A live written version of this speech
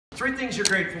3 things you're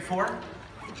grateful for.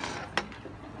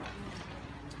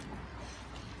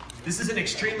 This is an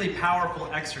extremely powerful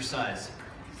exercise.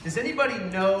 Does anybody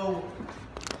know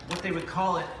what they would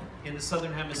call it in the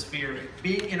Southern Hemisphere?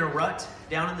 Being in a rut,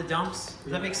 down in the dumps?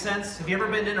 Does that make sense? Have you ever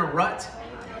been in a rut?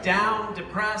 Down,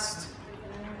 depressed?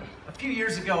 A few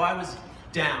years ago, I was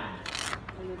down.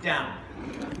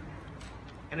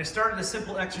 And I started a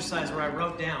simple exercise where I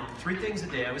wrote down 3 things a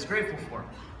day I was grateful for.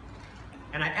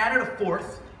 And I added a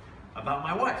 4th about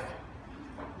my wife.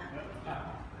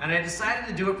 And I decided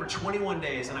to do it for 21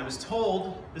 days, and I was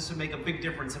told this would make a big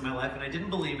difference in my life, and I didn't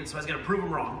believe it, so I was going to prove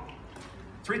them wrong.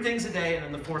 3 things a day, and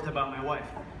then the 4th about my wife.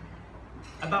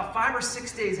 About 5 or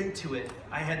 6 days into it,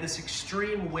 I had this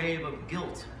extreme wave of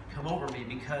guilt come over me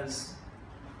because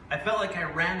I felt like I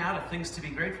ran out of things to be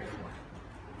grateful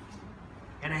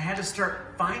for. And I had to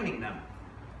start finding them.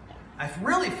 I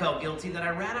really felt guilty that I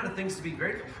ran out of things to be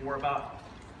grateful for about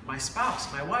my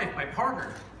spouse, my wife, my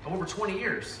partner of over 20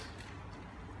 years.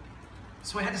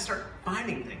 So I had to start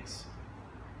finding things.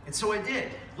 And so I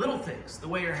did. Little things, the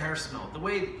way her hair smelled, the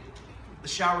way the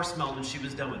shower smelled when she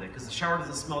was done with it, because the shower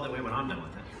doesn't smell that way when I'm done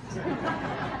with it.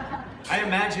 I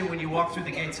imagine when you walk through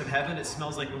the gates of heaven, it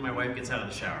smells like when my wife gets out of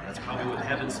the shower. That's probably what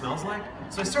heaven smells like.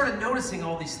 So I started noticing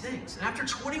all these things. And after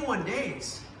 21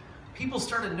 days, people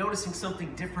started noticing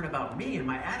something different about me and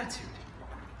my attitude.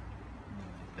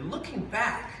 And looking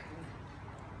back,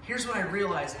 here's what I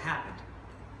realized happened.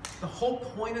 The whole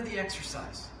point of the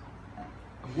exercise,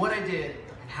 and what I did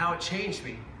and how it changed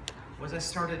me, was I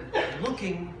started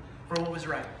looking for what was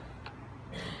right.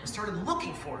 I started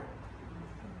looking for it.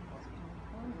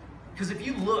 Because if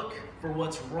you look for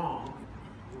what's wrong,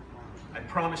 I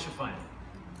promise you'll find it.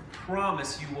 I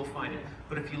promise you will find it.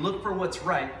 But if you look for what's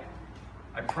right,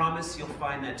 I promise you'll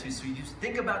find that too. So you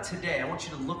think about today, I want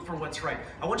you to look for what's right.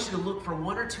 I want you to look for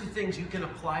 1 or 2 things you can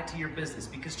apply to your business,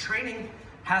 because training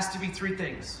has to be 3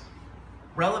 things.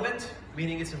 Relevant,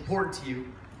 meaning it's important to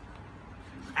you.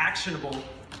 Actionable,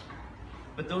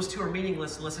 but those 2 are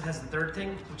meaningless unless it has the 3rd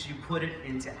thing, which you put it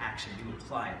into action, you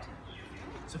apply it.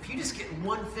 So if you just get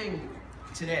 1 thing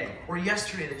today or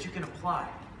yesterday that you can apply,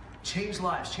 change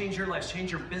lives, change your lives,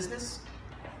 change your business,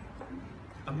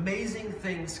 amazing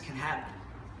things can happen,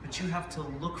 but you have to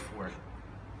look for it.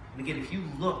 And again, if you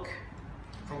look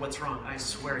for what's wrong, I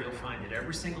swear you'll find it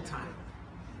every single time.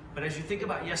 But as you think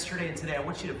about yesterday and today, I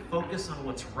want you to focus on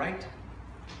what's right.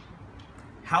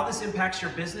 How this impacts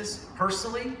your business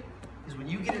personally is when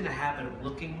you get in the habit of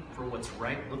looking for what's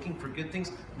right, looking for good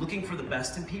things, looking for the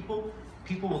best in people,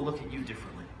 people will look at you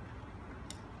differently.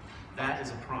 That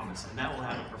is a promise, and that will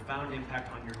have a profound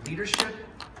impact on your leadership,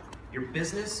 your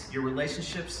business, your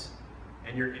relationships,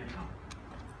 and your income.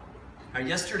 Now,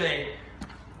 yesterday,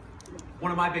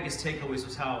 one of my biggest takeaways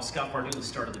was how Scott Bardula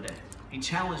started the day. He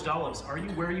challenged all of us. Are you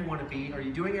where you want to be? Are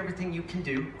you doing everything you can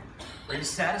do? Are you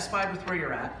satisfied with where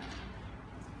you're at?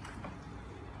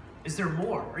 Is there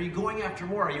more? Are you going after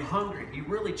more? Are you hungry? You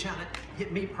really challenge.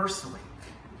 Hit me personally.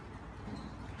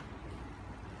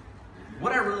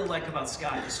 What I really like about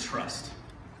Scott is trust.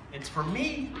 And for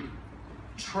me,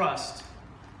 trust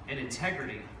and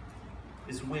integrity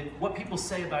is when what people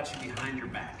say about you behind your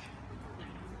back.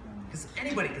 Because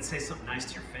anybody can say something nice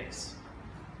to your face.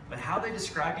 But how they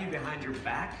describe you behind your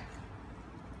back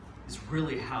is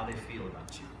really how they feel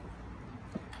about you.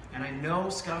 And I know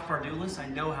Scott Bardulis, I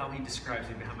know how he describes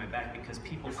me behind my back, because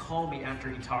people call me after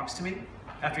he talks to me,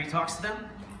 after he talks to them,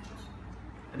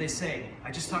 and they say,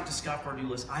 I just talked to Scott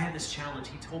Bardulis, I have this challenge.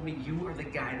 He told me you are the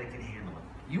guy that can handle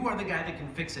it. You are the guy that can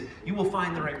fix it. You will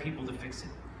find the right people to fix it.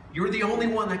 You're the only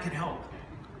one that can help.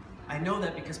 I know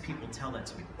that because people tell that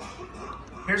to me.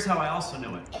 Here's how I also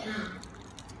know it.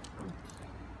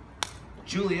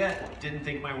 Juliet didn't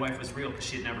think my wife was real because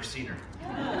she had never seen her.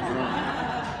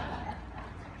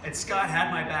 And Scott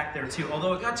had my back there too,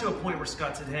 although it got to a point where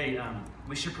Scott said, hey,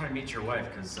 we should probably meet your wife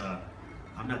because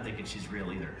I'm not thinking she's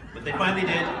real either. But they finally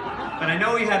did, but I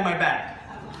know he had my back.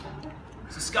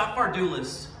 So Scott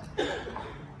Bardulis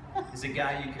is a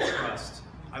guy you can trust.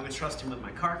 I would trust him with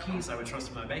my car keys, I would trust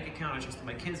him with my bank account, I would trust him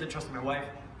with my kids, I trust my wife.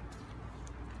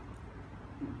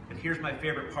 But here's my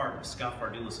favorite part of Scott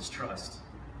Bardulis' trust.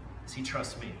 He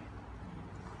trusts me.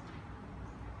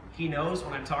 He knows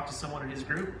when I talk to someone in his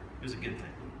group, it was a good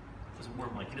thing. It was a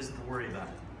warm like. He doesn't have to worry about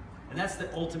it. And that's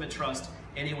the ultimate trust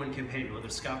anyone can pay me, whether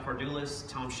Scott Bardulis,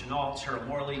 Tom Chenault, Cheryl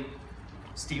Morley,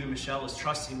 Steve and Michelle is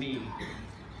trusting me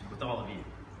with all of you.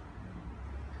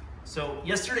 So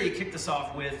yesterday he kicked us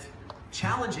off with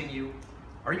challenging you.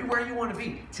 Are you where you want to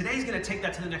be? Today's going to take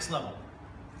that to the next level.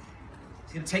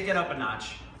 He's going to take that up a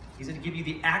notch. He's going to give you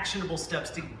the actionable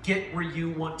steps to get where you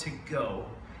want to go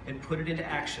and put it into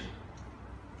action.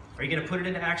 Are you going to put it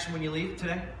into action when you leave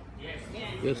today? Yes.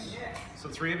 Yes. So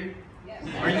 3 of you? Yes.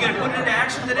 Are you going to put it into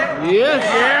action today? Yes.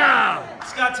 Yeah.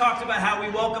 Scott talked about how we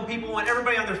welcome people, we want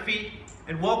everybody on their feet,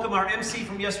 and welcome our MC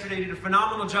from yesterday. He did a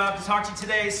phenomenal job to talk to you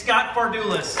today, Scott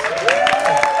Fardulis.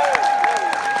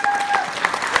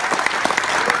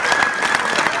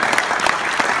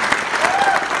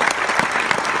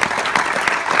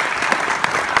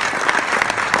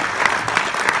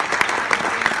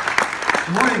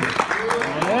 Good morning.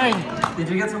 Good morning. Did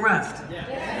you get some rest?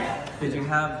 Yeah. Did you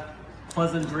have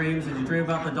pleasant dreams? Did you dream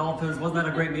about the Dolphins? Wasn't that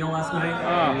a great meal last night?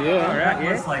 Oh, yeah. That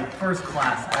was like first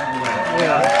class all the way.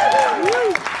 Yeah.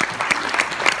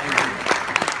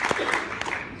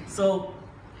 So,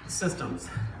 systems.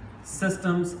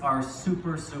 Systems are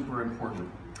super, super important.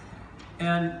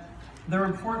 And they're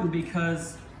important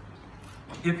because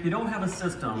if you don't have a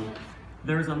system,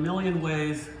 there's a million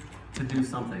ways to do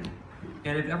something.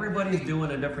 And if everybody's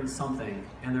doing a different something,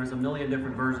 and there's a million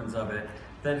different versions of it,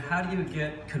 then how do you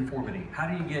get conformity? How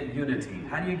do you get unity?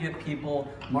 How do you get people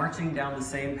marching down the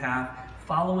same path,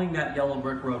 following that yellow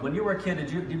brick road? When you were a kid,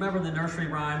 do you remember the nursery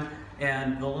rhyme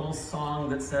and the little song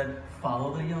that said,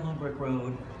 "Follow the yellow brick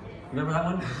road"? Remember that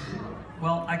one?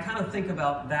 Well, I kind of think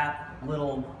about that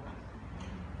little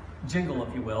jingle,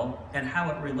 if you will, and how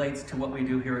it relates to what we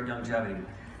do here at Youngevity.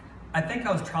 I think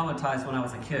I was traumatized when I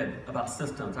was a kid about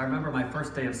systems. I remember my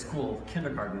first day of school,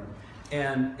 kindergarten,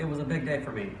 and it was a big day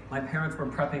for me. My parents were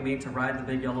prepping me to ride the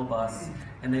big yellow bus,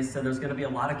 and they said there's going to be a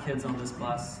lot of kids on this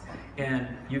bus, and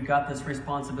you've got this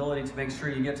responsibility to make sure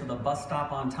you get to the bus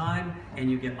stop on time,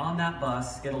 and you get on that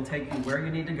bus. It'll take you where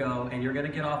you need to go, and you're going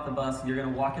to get off the bus, and you're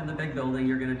going to walk in the big building,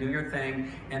 you're going to do your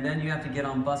thing, and then you have to get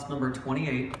on bus number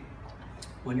 28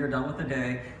 when you're done with the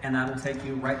day, and that'll take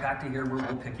you right back to here where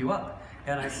we'll pick you up.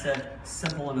 And I said,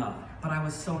 simple enough. But I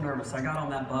was so nervous. I got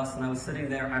on that bus and I was sitting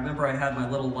there. I remember I had my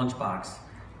little lunchbox.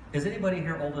 Is anybody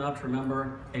here old enough to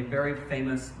remember a very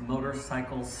famous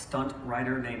motorcycle stunt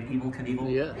rider named Evel Knievel?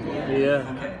 Yeah.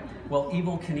 Yeah. Okay. Well,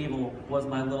 Evel Knievel was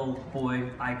my little boy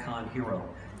icon hero.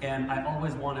 And I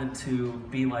always wanted to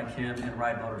be like him and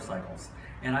ride motorcycles.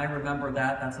 And I remember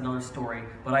that. That's another story.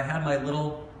 But I had my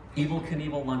little Evel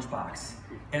Knievel lunchbox.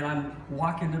 And I'm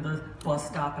walking to the bus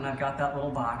stop and I've got that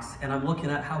little box and I'm looking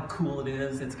at how cool it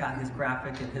is. It's got his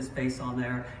graphic and his face on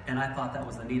there, and I thought that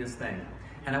was the neatest thing.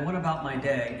 And I went about my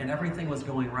day and everything was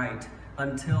going right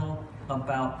until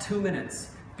about 2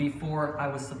 minutes before I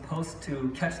was supposed to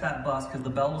catch that bus because the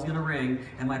bell was gonna ring,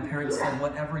 and my parents said,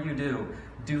 whatever you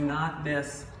do not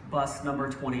miss bus number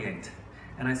 28.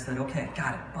 And I said, okay,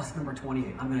 got it, bus number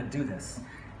 28, I'm gonna do this.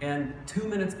 And 2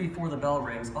 minutes before the bell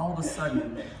rings, all of a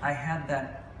sudden, I had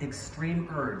that extreme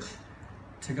urge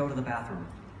to go to the bathroom.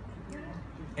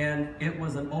 And it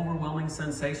was an overwhelming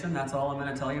sensation, that's all I'm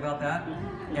gonna tell you about that.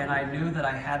 And I knew that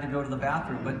I had to go to the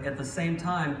bathroom, but at the same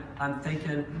time, I'm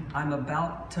thinking, I'm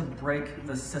about to break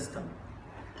the system.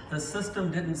 The system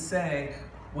didn't say,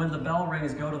 when the bell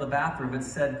rings, go to the bathroom. It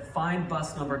said, find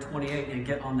bus number 28 and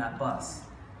get on that bus.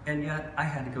 And yet, I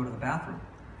had to go to the bathroom.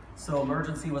 So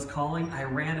emergency was calling, I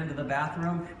ran into the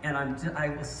bathroom, and I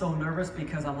was so nervous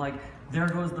because I'm like, there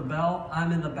goes the bell,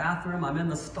 I'm in the bathroom, I'm in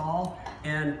the stall,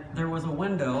 and there was a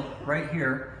window right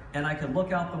here, and I could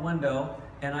look out the window,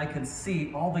 and I could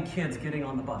see all the kids getting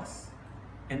on the bus.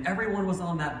 And everyone was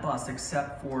on that bus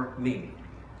except for me.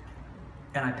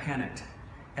 And I panicked.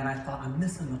 And I thought, I'm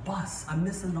missing the bus. I'm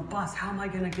missing the bus. How am I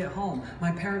going to get home?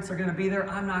 My parents are going to be there.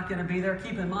 I'm not going to be there.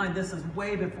 Keep in mind, this is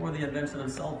way before the invention of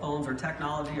cell phones or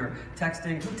technology or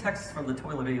texting. Who texts from the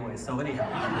toilet anyway? So anyhow,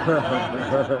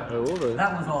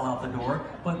 that was all out the door.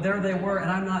 But there they were, and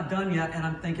I'm not done yet. And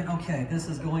I'm thinking, okay, this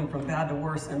is going from bad to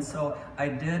worse. And so I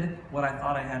did what I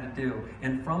thought I had to do.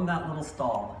 And from that little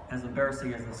stall, as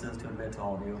embarrassing as this is to admit to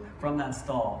all of you, from that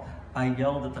stall, I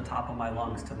yelled at the top of my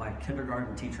lungs to my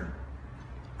kindergarten teacher.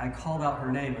 I called out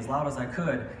her name as loud as I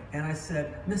could, and I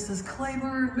said, Mrs.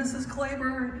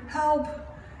 Claiborne, help!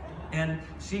 And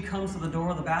she comes to the door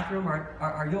of the bathroom,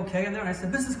 are you okay in there? And I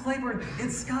said, Mrs. Claiborne,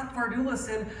 it's Scott Fardulis,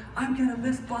 and I'm gonna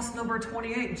miss bus number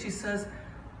 28. And she says,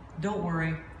 don't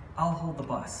worry, I'll hold the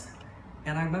bus.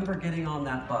 And I remember getting on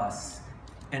that bus,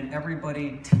 and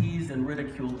everybody teased and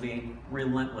ridiculed me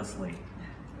relentlessly.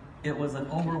 It was an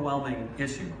overwhelming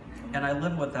issue. And I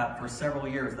lived with that for several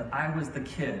years, that I was the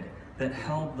kid that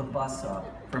held the bus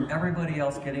up from everybody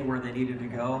else getting where they needed to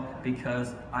go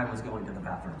because I was going to the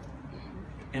bathroom.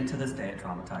 And to this day, it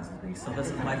traumatizes me. So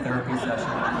this is my therapy session.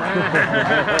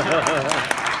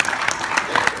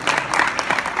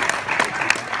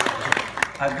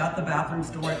 I've got the bathroom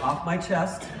story off my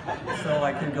chest, so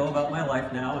I can go about my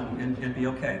life now and be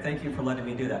okay. Thank you for letting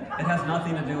me do that. It has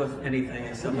nothing to do with anything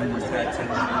except I just had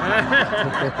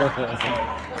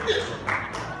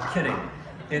to. Kidding.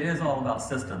 It is all about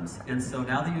systems. And so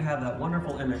now that you have that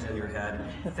wonderful image in your head,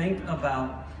 think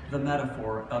about the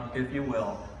metaphor, if you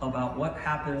will, about what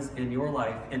happens in your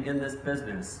life and in this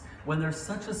business when there's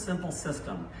such a simple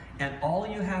system, and all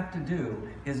you have to do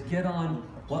is get on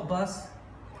what bus?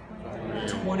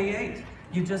 28.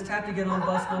 You just have to get on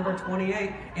bus number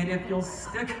 28, and if you'll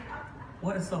stick,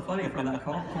 what is so funny from that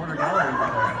corner gallery?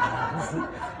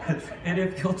 And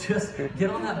if you'll just get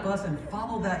on that bus and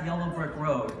follow that yellow brick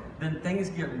road, then things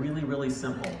get really, really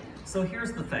simple. So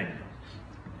here's the thing.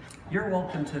 You're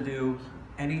welcome to do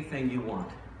anything you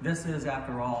want. This is,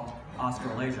 after all,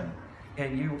 Australasia.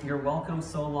 And you're welcome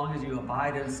so long as you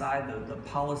abide inside the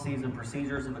policies and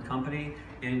procedures of the company,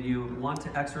 and you want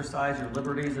to exercise your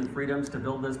liberties and freedoms to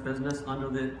build this business under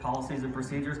the policies and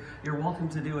procedures. You're welcome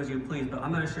to do as you please, but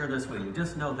I'm going to share this with you.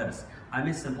 Just know this. I'm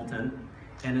a simpleton,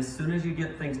 and as soon as you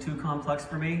get things too complex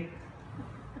for me,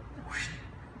 whoosh,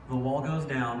 the wall goes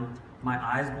down, my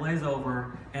eyes glaze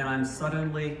over, and I'm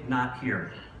suddenly not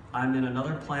here. I'm in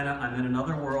another planet, I'm in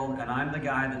another world, and I'm the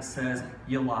guy that says,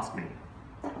 you lost me.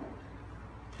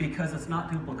 Because it's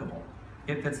not duplicable.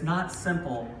 If it's not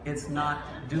simple, it's not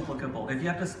duplicable. If you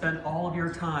have to spend all of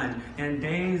your time and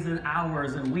days and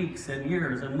hours and weeks and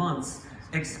years and months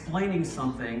explaining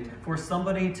something for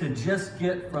somebody to just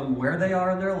get from where they are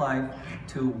in their life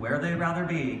to where they'd rather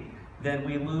be, then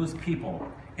we lose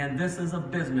people. And this is a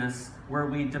business where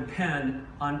we depend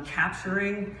on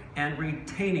capturing and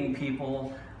retaining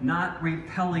people, not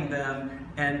repelling them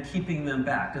and keeping them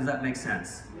back. Does that make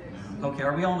sense? Okay,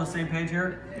 are we all on the same page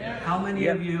here? Yeah. How many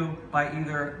of you, by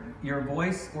either your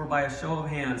voice or by a show of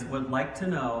hands, would like to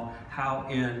know how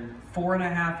in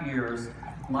 4.5 years,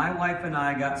 my wife and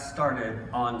I got started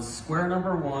on square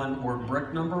number 1 or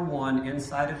brick number 1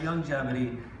 inside of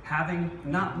Youngevity, having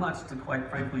not much to quite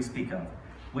frankly speak of.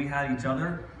 We had each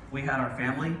other, we had our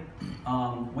family,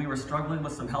 we were struggling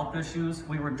with some health issues,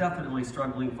 we were definitely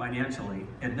struggling financially,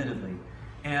 admittedly.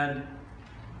 And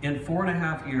in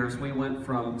 4.5 years, we went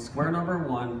from square number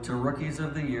 1 to Rookies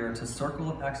of the Year to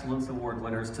Circle of Excellence Award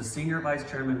winners to Senior Vice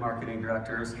Chairman Marketing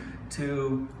Directors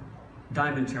to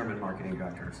Diamond Chairman Marketing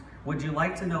Directors. Would you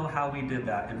like to know how we did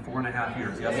that in 4.5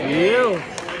 years? Yes?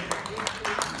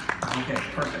 Okay,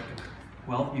 perfect.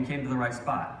 Well, you came to the right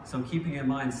spot. So keeping in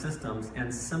mind systems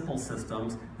and simple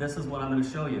systems, this is what I'm going to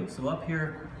show you. So up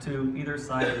here to either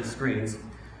side of the screens,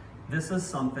 this is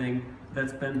something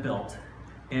that's been built.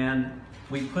 And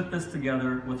we put this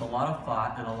together with a lot of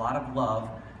thought and a lot of love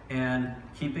and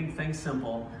keeping things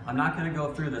simple. I'm not going to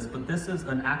go through this, but this is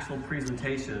an actual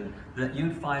presentation that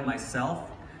you'd find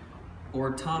myself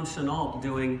or Tom Chenault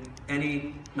doing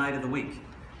any night of the week.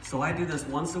 So I do this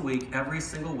once a week, every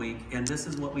single week, and this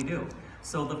is what we do.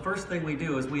 So the first thing we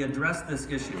do is we address this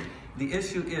issue. The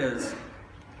issue is,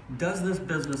 does this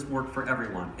business work for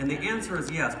everyone? And the answer is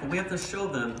yes, but we have to show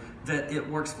them that it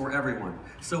works for everyone.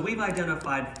 So we've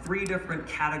identified 3 different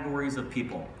categories of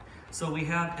people. So we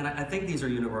have, and I think these are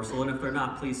universal, and if they're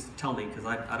not, please tell me, because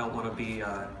I don't want to be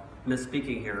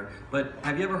misspeaking here. But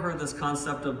have you ever heard this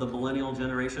concept of the millennial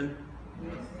generation?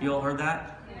 You all heard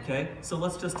that? Okay, so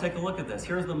let's just take a look at this.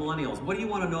 Here's the millennials. What do you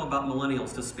want to know about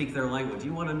millennials to speak their language?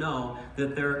 You want to know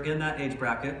that they're in that age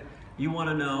bracket. You want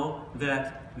to know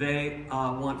that they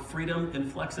want freedom and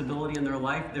flexibility in their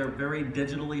life. They're very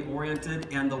digitally oriented,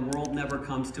 and the world never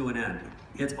comes to an end.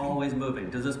 It's always moving.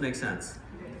 Does this make sense?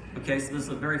 Okay, so this is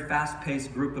a very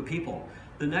fast-paced group of people.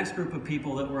 The next group of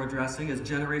people that we're addressing is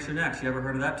Generation X. You ever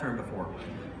heard of that term before?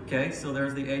 Okay, so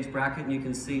there's the age bracket, and you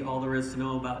can see all there is to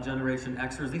know about Generation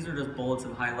Xers. These are just bullets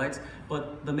and highlights,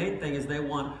 but the main thing is they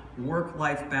want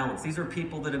work-life balance. These are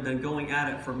people that have been going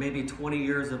at it for maybe 20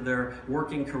 years of their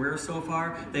working career so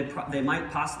far. They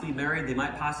might possibly be married, they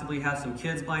might possibly have some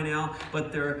kids by now,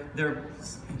 but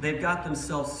they've got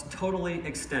themselves totally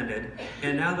extended,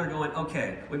 and now they're going,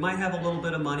 okay, we might have a little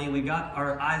bit of money, we got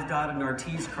our I's dotted and our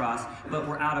T's crossed, but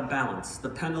we're out of balance. The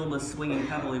pendulum is swinging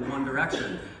heavily in one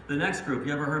direction. The next group,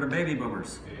 you ever heard of baby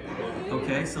boomers?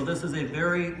 Okay, so this is a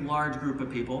very large group of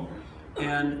people,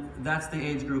 and that's the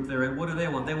age group they're in. What do they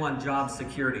want? They want job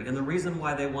security. And the reason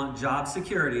why they want job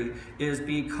security is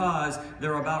because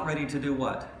they're about ready to do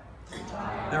what?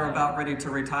 They're about ready to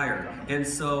retire. And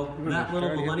so that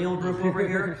little millennial group over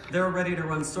here, they're ready to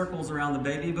run circles around the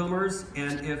baby boomers,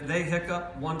 and if they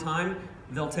hiccup one time,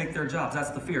 they'll take their jobs.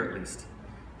 That's the fear, at least.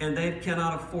 And they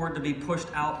cannot afford to be pushed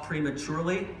out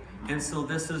prematurely. And so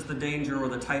this is the danger or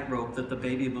the tightrope that the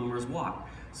baby boomers walk.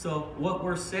 So what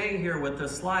we're saying here with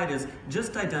this slide is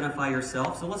just identify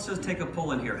yourself. So let's just take a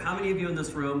poll in here. How many of you in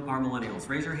this room are millennials?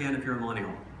 Raise your hand if you're a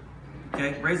millennial.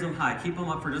 Okay, raise them high. Keep them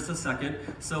up for just a second.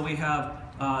 So we have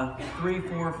 3,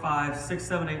 4, 5, 6,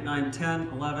 7, 8, 9, 10,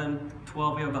 11,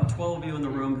 12. We have about 12 of you in the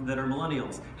room that are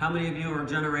millennials. How many of you are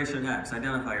Generation X?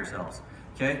 Identify yourselves.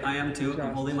 Okay, I am too.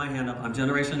 I'm holding my hand up. I'm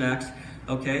Generation X.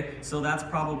 Okay, so that's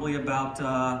probably about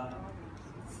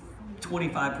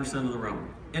 25% of the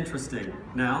room. Interesting.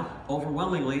 Now,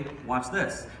 overwhelmingly, watch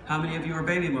this. How many of you are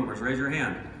baby boomers? Raise your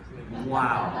hand.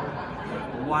 Wow.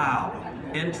 Wow.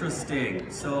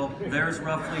 Interesting. So there's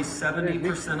roughly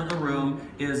 70% of the room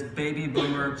is baby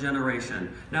boomer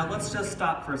generation. Now let's just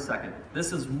stop for a second.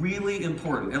 This is really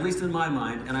important, at least in my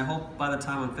mind, and I hope by the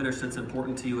time I'm finished it's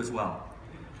important to you as well.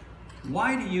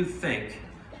 Why do you think,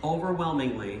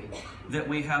 overwhelmingly, that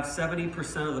we have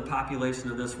 70% of the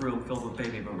population of this room filled with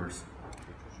baby boomers?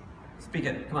 Speak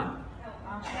it, come on.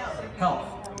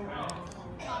 Health.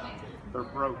 They're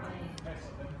broke.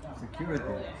 Security.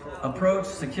 Approach,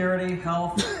 security,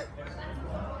 health.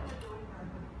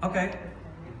 Okay,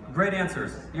 great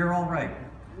answers. You're all right.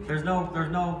 There's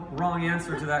no wrong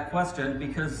answer to that question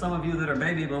because some of you that are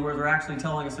baby boomers are actually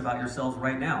telling us about yourselves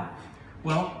right now.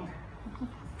 Well,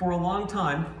 for a long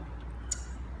time,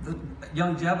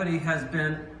 Youngevity has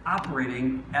been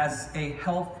operating as a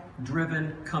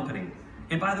health-driven company.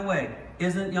 And by the way,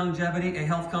 isn't Youngevity a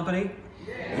health company?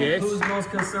 Yes. Who's most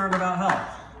concerned about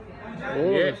health?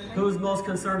 Yes. Who's most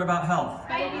concerned about health?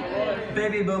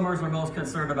 Baby boomers are most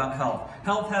concerned about health.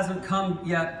 Health hasn't come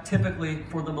yet typically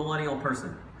for the millennial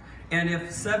person. And if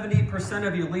 70%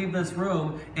 of you leave this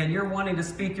room and you're wanting to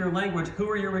speak your language, who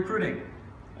are you recruiting?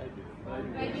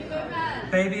 Baby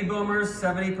boomers. Baby boomers,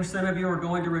 70% of you are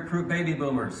going to recruit baby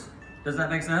boomers. Does that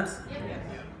make sense? Yes.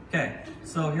 Okay,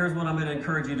 so here's what I'm going to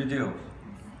encourage you to do.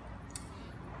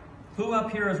 Who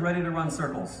up here is ready to run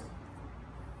circles?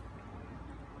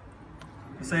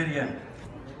 Say it again.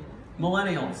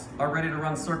 Millennials are ready to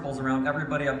run circles around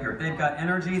everybody up here. They've got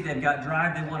energy, they've got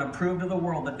drive, they want to prove to the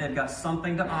world that they've got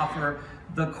something to offer.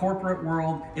 The corporate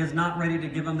world is not ready to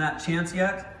give them that chance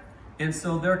yet. And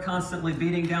so they're constantly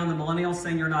beating down the millennials,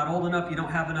 saying you're not old enough, you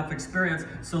don't have enough experience.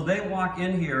 So they walk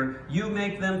in here, you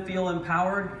make them feel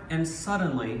empowered, and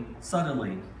suddenly,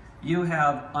 you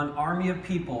have an army of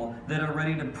people that are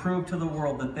ready to prove to the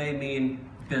world that they mean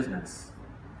business.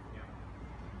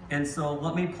 And so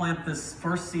let me plant this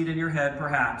first seed in your head,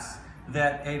 perhaps,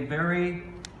 that a very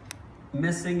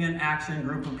missing in action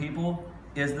group of people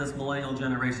is this millennial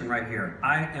generation right here.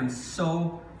 I am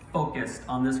so focused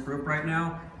on this group right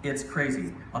now, it's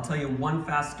crazy. I'll tell you one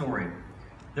fast story.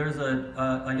 There's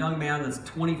a young man that's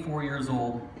 24 years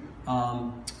old.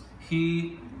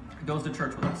 He goes to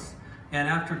church with us. And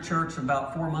after church,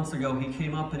 about 4 months ago, he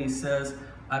came up and he says,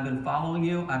 I've been following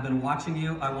you, I've been watching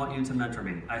you, I want you to mentor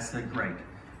me. I said, great.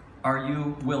 Are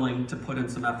you willing to put in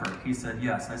some effort? He said,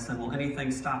 yes. I said, will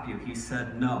anything stop you? He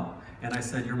said, no. And I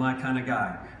said, you're my kind of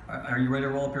guy. Are you ready to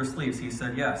roll up your sleeves? He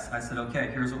said, yes. I said,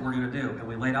 okay, here's what we're going to do. And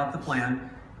we laid out the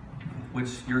plan, which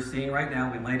you're seeing right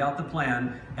now. We laid out the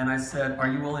plan, and I said,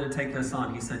 are you willing to take this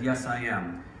on? He said, yes, I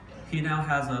am. He now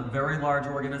has a very large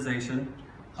organization.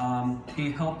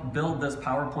 He helped build this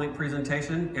PowerPoint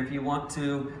presentation. If you want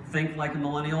to think like a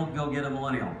millennial, go get a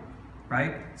millennial.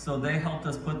 Right? So they helped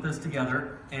us put this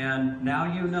together, and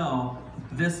now you know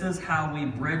this is how we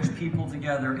bridge people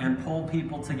together and pull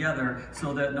people together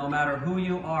so that no matter who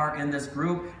you are in this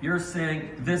group, you're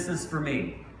saying, this is for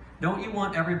me. Don't you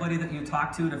want everybody that you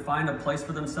talk to find a place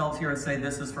for themselves here and say,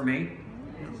 this is for me?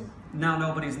 Now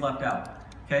nobody's left out,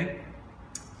 okay?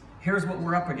 Here's what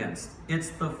we're up against.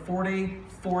 It's the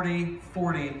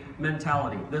 40-40-40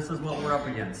 mentality. This is what we're up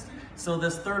against. So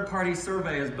this third-party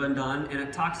survey has been done, and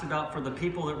it talks about for the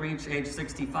people that reach age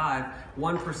 65,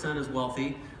 1% is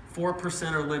wealthy,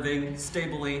 4% are living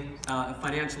stably,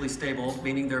 financially stable,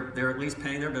 meaning they're at least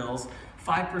paying their bills,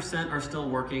 5% are still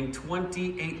working,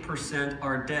 28%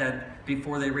 are dead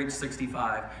before they reach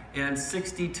 65, and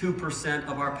 62%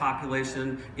 of our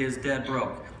population is dead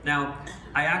broke. Now,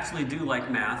 I actually do like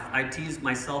math. I tease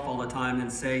myself all the time and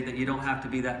say that you don't have to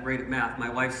be that great at math. My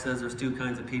wife says there's 2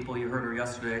 kinds of people, you heard her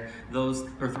yesterday, those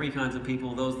are 3 kinds of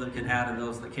people, those that can add and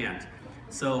those that can't.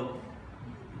 So,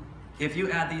 if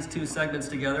you add these 2 segments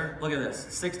together, look at this,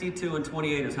 62 and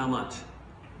 28 is how much?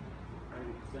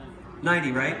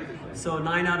 90, right? So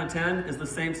 9 out of 10 is the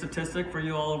same statistic for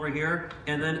you all over here.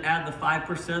 And then add the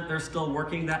 5%, they're still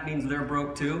working. That means they're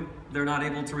broke too. They're not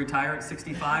able to retire at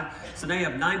 65. So now you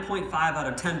have 9.5 out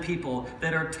of 10 people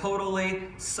that are totally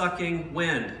sucking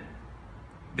wind.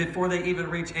 before they even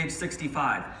reach age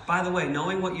 65. By the way,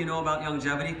 knowing what you know about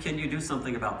longevity, can you do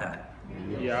something about that?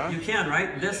 Yeah. You can,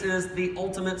 right? This is the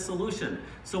ultimate solution.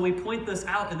 So we point this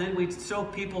out and then we show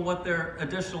people what their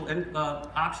additional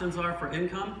options are for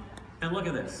income. And look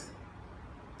at this.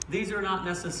 These are not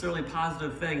necessarily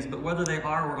positive things, but whether they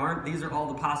are or aren't, these are all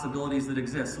the possibilities that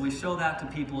exist. So we show that to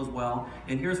people as well.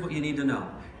 And here's what you need to know.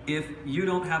 If you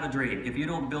don't have a dream, if you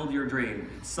don't build your dream,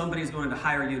 somebody's going to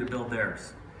hire you to build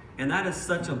theirs. And that is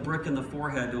such a brick in the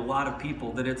forehead to a lot of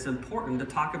people that it's important to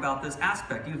talk about this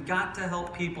aspect. You've got to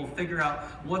help people figure out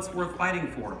what's worth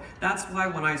fighting for. That's why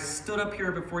when I stood up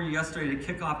here before you yesterday to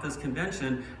kick off this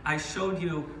convention, I showed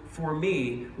you, for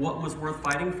me, what was worth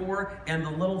fighting for and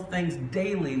the little things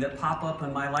daily that pop up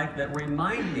in my life that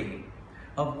remind me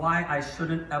of why I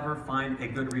shouldn't ever find a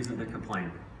good reason to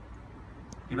complain.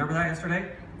 You remember that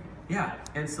yesterday? Yeah,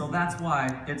 and so that's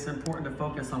why it's important to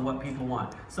focus on what people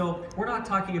want. So we're not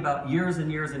talking about years and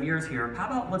years and years here. How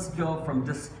about let's go from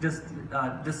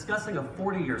discussing a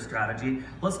 40-year strategy,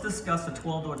 let's discuss a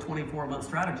 12 to a 24-month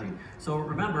strategy. So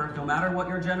remember, no matter what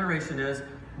your generation is,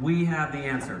 we have the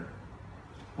answer.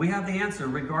 We have the answer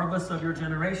regardless of your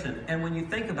generation. And when you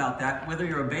think about that, whether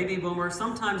you're a baby boomer,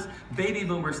 sometimes baby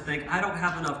boomers think, I don't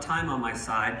have enough time on my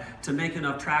side to make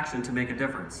enough traction to make a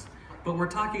difference. But we're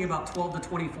talking about 12 to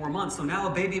 24 months. So now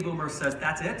a baby boomer says,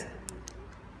 that's it?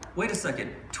 Wait a second,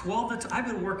 I've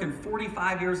been working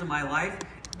 45 years of my life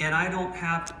and I don't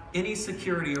have any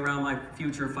security around my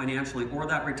future financially or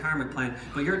that retirement plan,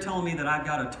 but you're telling me that I've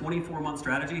got a 24-month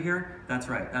strategy here? That's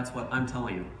right, that's what I'm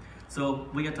telling you. So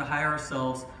we get to hire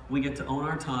ourselves, we get to own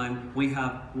our time, we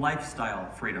have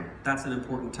lifestyle freedom. That's an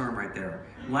important term right there.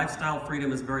 Lifestyle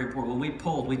freedom is very important. When we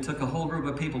polled, we took a whole group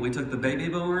of people. We took the baby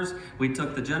boomers, we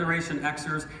took the Generation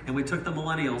Xers, and we took the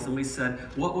millennials, and we said,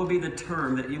 what would be the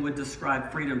term that you would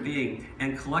describe freedom being?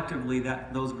 And collectively,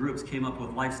 those groups came up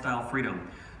with lifestyle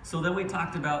freedom. So then we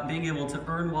talked about being able to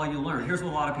earn while you learn. Here's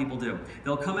what a lot of people do.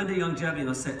 They'll come into Youngevity and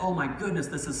they'll say, oh my goodness,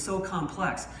 this is so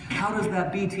complex. How does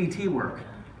that BTT work?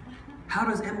 How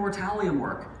does immortalium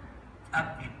work?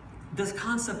 This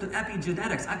concept of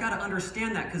epigenetics, I've got to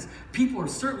understand that because people are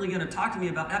certainly going to talk to me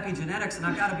about epigenetics and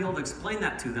I've got to be able to explain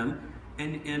that to them.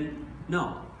 And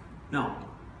no.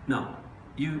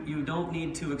 You don't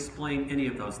need to explain any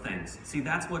of those things. See,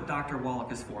 that's what Dr.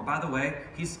 Wallach is for. By the way,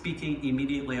 he's speaking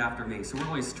immediately after me. So we're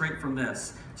going straight from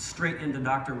this, straight into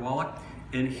Dr. Wallach.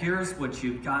 And here's what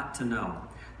you've got to know.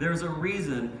 There's a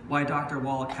reason why Dr.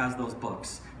 Wallach has those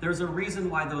books. There's a reason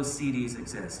why those CDs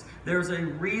exist. There's a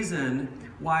reason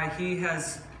why he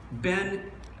has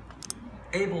been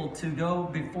able to go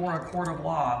before a court of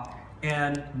law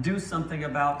and do something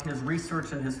about his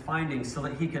research and his findings so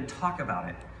that he can talk about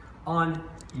it on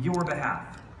your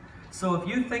behalf. So if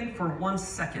you think for 1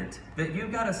 second that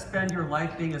you've got to spend your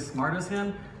life being as smart as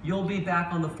him, you'll be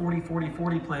back on the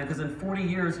 40-40-40 plan because in 40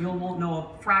 years you won't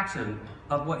know a fraction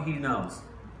of what he knows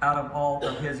out of all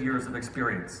of his years of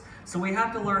experience. So we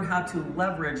have to learn how to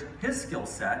leverage his skill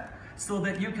set so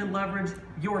that you can leverage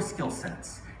your skill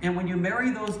sets. And when you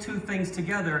marry those two things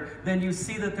together, then you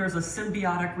see that there's a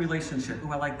symbiotic relationship.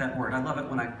 Oh, I like that word. I love it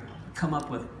when I come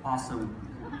up with awesome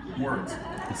words.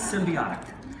 Symbiotic.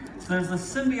 So there's a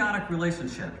symbiotic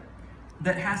relationship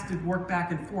that has to work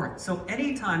back and forth. So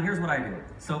anytime, here's what I do.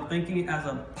 So thinking as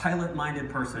a pilot-minded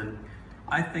person,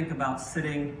 I think about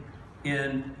sitting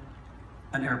in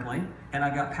an airplane and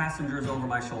I've got passengers over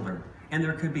my shoulder. And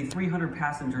there could be 300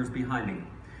 passengers behind me.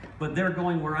 But they're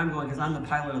going where I'm going because I'm the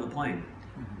pilot of the plane.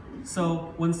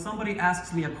 So when somebody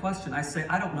asks me a question, I say,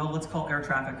 I don't know, let's call air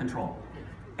traffic control.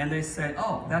 And they say,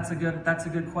 oh, that's a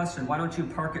good question. Why don't you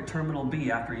park at Terminal B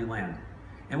after you land?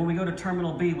 And when we go to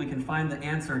Terminal B, we can find the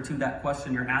answer to that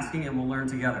question you're asking and we'll learn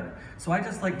together. So I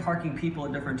just like parking people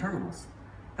at different terminals.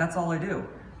 That's all I do.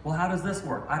 Well, how does this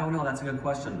work? I don't know, that's a good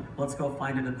question. Let's go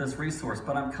find it at this resource.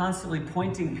 But I'm constantly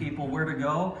pointing people where to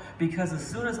go because as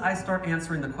soon as I start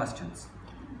answering the questions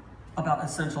about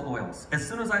essential oils, as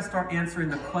soon as I start answering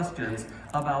the questions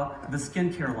about the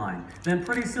skincare line, then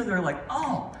pretty soon they're like,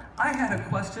 oh, I had a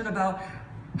question about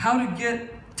how to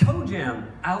get toe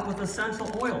jam out with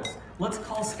essential oils. Let's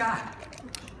call Scott.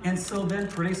 And so then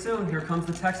pretty soon, here comes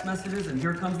the text messages and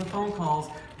here comes the phone calls.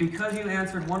 Because you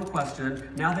answered one question,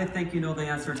 now they think you know the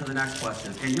answer to the next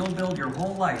question. And you'll build your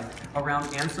whole life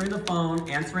around answering the phone,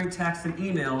 answering texts and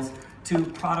emails to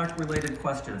product-related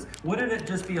questions. Wouldn't it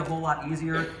just be a whole lot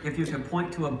easier if you could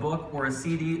point to a book or a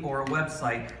CD or a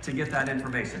website to get that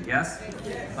information? Yes?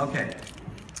 Okay,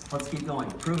 let's keep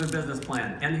going. Proven business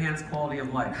plan, enhanced quality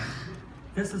of life.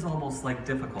 This is almost like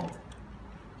difficult.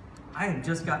 I had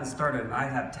just gotten started and I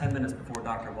have 10 minutes before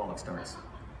Dr. Wallach starts.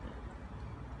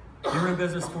 You're in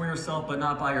business for yourself, but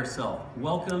not by yourself.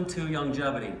 Welcome to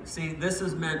Youngevity. See, this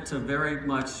is meant to very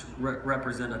much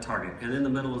represent a target, and in the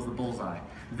middle is the bullseye.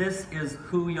 This is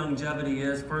who Youngevity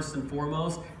is, first and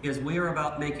foremost, is we are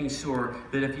about making sure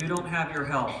that if you don't have your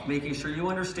health, making sure you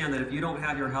understand that if you don't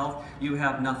have your health, you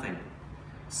have nothing.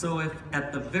 So if,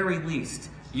 at the very least,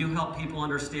 you help people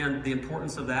understand the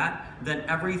importance of that, then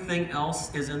everything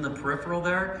else is in the peripheral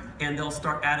there, and they'll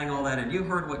start adding all that in. You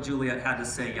heard what Juliet had to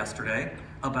say yesterday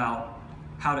about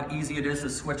how easy it is to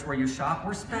switch where you shop.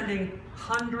 We're spending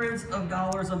hundreds of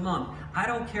dollars a month. I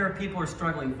don't care if people are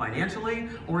struggling financially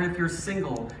or if you're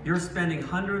single, you're spending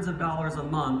hundreds of dollars a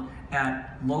month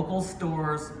at local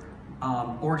stores,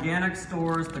 organic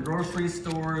stores, the grocery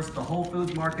stores, the Whole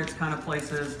Foods markets kind of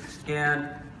places, and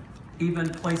even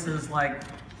places like,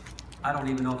 I don't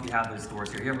even know if you have those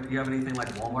stores here. You have anything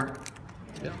like Walmart?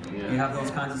 Yeah. You have those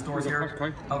kinds of stores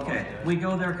here? Okay, we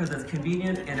go there because it's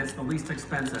convenient and it's the least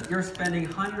expensive. You're spending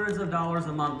hundreds of dollars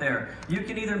a month there. You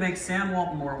can either make Sam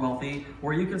Walton more wealthy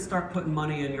or you can start putting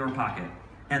money in your pocket.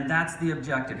 And that's the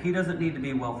objective. He doesn't need to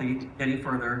be wealthy any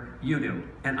further. You do,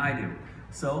 and I do.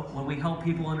 So when we help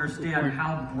people understand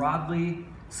how broadly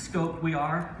scoped we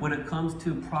are when it comes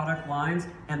to product lines,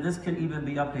 and this can even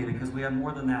be updated because we have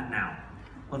more than that now.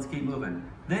 Let's keep moving.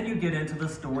 Then you get into the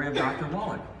story of Dr.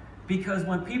 Wallach. Because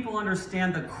when people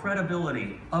understand the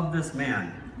credibility of this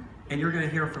man, and you're going to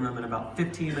hear from him in about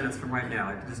 15 minutes from right now.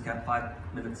 I just got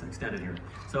 5 minutes extended here.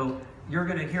 So you're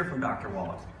going to hear from Dr.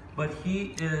 Wallach. But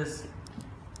he is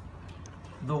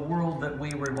the world that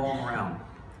we revolve around.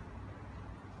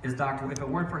 If it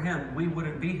weren't for him, we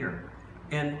wouldn't be here.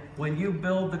 And when you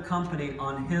build the company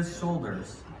on his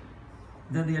shoulders,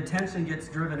 then the attention gets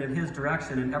driven in his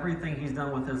direction and everything he's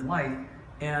done with his life,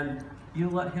 and you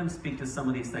let him speak to some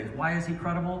of these things. Why is he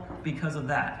credible? Because of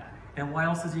that. And why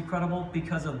else is he credible?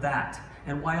 Because of that.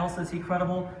 And why else is he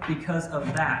credible? Because of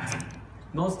that.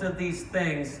 Most of these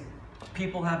things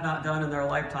people have not done in their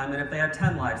lifetime, and if they had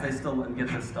 10 lives, they still wouldn't get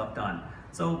this stuff done.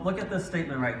 So look at this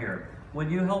statement right here.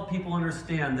 When you help people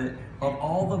understand that of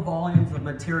all the volumes of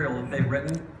material that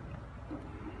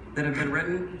have been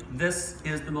written, this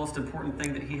is the most important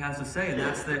thing that he has to say, and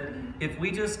that's that if we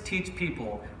just teach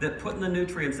people that putting the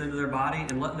nutrients into their body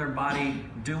and letting their body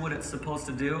do what it's supposed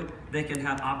to do, they can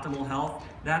have optimal health.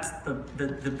 That's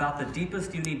about the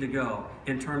deepest you need to go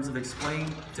in terms of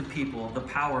explaining to people the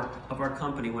power of our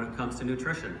company when it comes to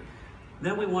nutrition.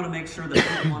 Then we want to make sure that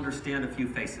people understand a few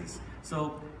faces.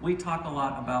 So we talk a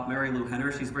lot about Mary Lou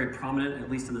Henner. She's very prominent, at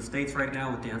least in the States right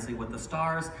now, with Dancing with the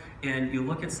Stars. And you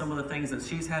look at some of the things that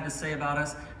she's had to say about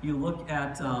us. You look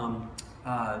at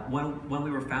when we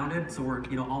were founded, so we're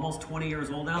almost 20 years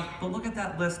old now. But look at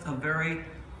that list of very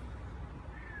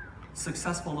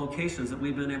successful locations that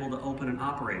we've been able to open and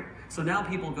operate. So now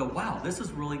people go, wow, this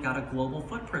has really got a global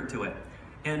footprint to it.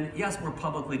 And yes, we're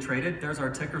publicly traded. There's our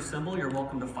ticker symbol. You're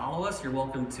welcome to follow us. You're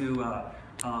welcome to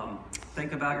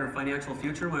think about your financial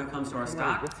future when it comes to our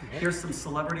stock. Here's some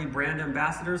celebrity brand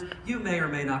ambassadors. You may or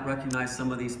may not recognize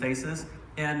some of these faces.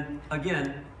 And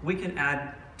again, we can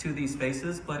add to these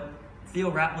faces, but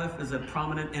Theo Ratliff is a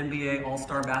prominent NBA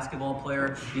all-star basketball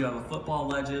player. You have a football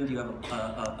legend. You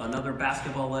have another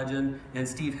basketball legend. And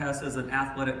Steve Hess is an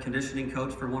athletic conditioning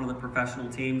coach for one of the professional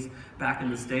teams back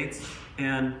in the States.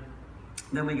 And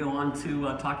then we go on to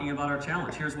talking about our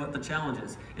challenge. Here's what the challenge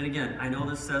is. And again, I know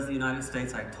this says the United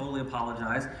States. I totally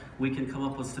apologize. We can come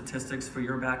up with statistics for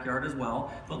your backyard as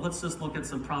well. But let's just look at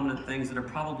some prominent things that are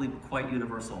probably quite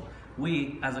universal.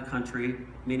 We, as a country,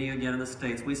 meaning again in the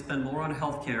States, we spend more on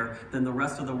healthcare than the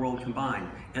rest of the world combined.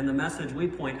 And the message we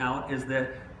point out is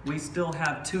that we still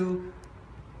have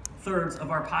 2/3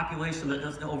 of our population that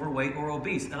is overweight or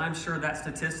obese. And I'm sure that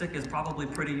statistic is probably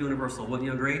pretty universal. Wouldn't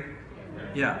you agree?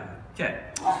 Yeah. Okay,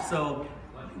 so,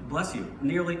 bless you,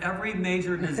 nearly every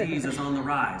major disease is on the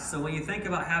rise. So when you think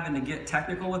about having to get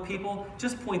technical with people,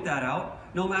 just point that out.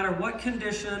 No matter what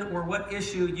condition or what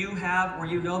issue you have or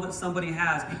you know that somebody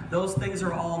has, those things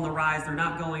are all on the rise. They're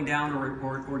not going down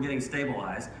or getting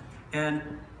stabilized. And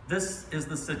this is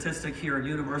the statistic here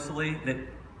universally that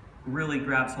really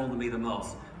grabs hold of me the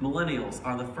most. Millennials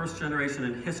are the first generation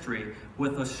in history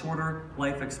with a shorter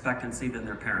life expectancy than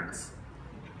their parents.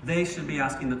 They should be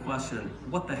asking the question,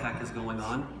 what the heck is going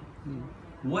on?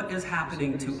 What is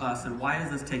happening to us and why is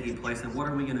this taking place and what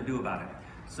are we going to do about it?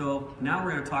 So now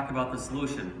we're going to talk about the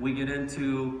solution. We get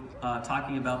into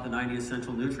talking about the 90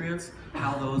 essential nutrients,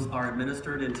 how those are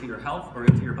administered into your health or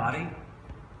into your body.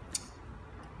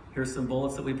 Here's some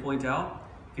bullets that we point out.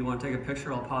 If you want to take a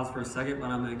picture, I'll pause for a second, but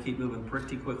I'm going to keep moving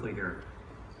pretty quickly here.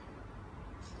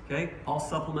 Okay, all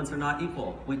supplements are not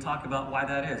equal. We talk about why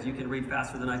that is. You can read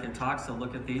faster than I can talk, so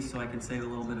look at these so I can save a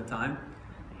little bit of time.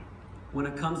 When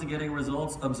it comes to getting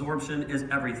results, absorption is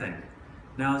everything.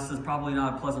 Now, this is probably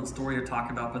not a pleasant story to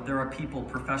talk about, but there are people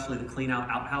professionally that clean out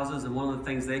outhouses, and one of the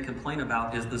things they complain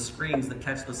about is the screens that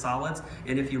catch the solids.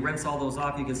 And if you rinse all those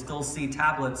off, you can still see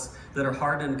tablets that are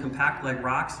hard and compact like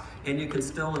rocks, and you can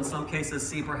still, in some cases,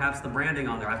 see perhaps the branding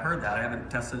on there. I've heard that. I haven't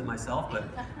tested it myself, but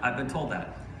I've been told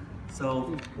that.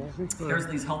 So here's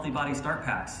these Healthy Body Start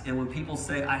Packs. And when people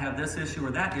say, I have this issue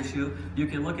or that issue, you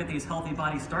can look at these Healthy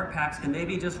Body Start Packs and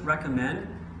maybe just recommend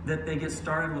that they get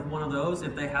started with one of those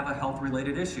if they have a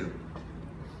health-related issue.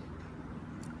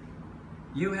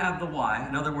 You have the why.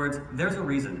 In other words, there's a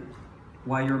reason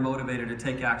why you're motivated to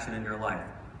take action in your life.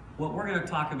 What we're going to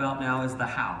talk about now is the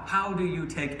how. How do you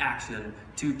take action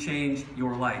to change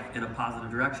your life in a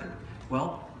positive direction?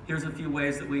 Well, here's a few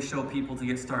ways that we show people to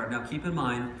get started. Now, keep in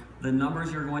mind, the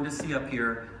numbers you're going to see up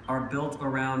here are built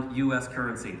around U.S.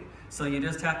 currency. So you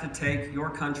just have to take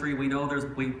your country. We know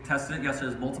we tested it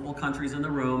yesterday, there's multiple countries in the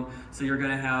room. So you're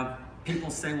going to have people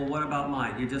saying, well, what about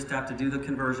mine? You just have to do the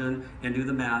conversion and do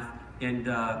the math, and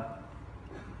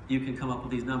you can come up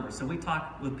with these numbers. So we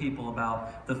talk with people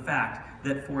about the fact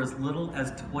that for as little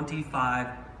as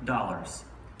 $25,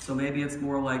 so maybe it's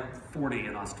more like 40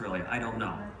 in Australia, I don't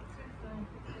know.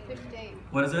 15.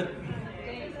 What is it?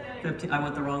 15. I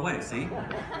went the wrong way, see?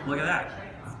 Look at that.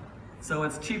 So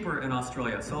it's cheaper in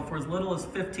Australia. So for as little as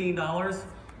 $15,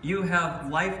 you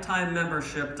have lifetime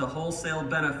membership to wholesale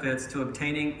benefits to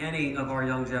obtaining any of our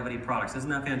Youngevity products. Isn't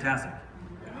that fantastic?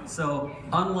 So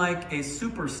unlike a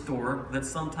superstore that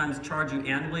sometimes charge you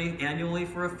annually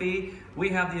for a fee, we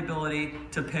have the ability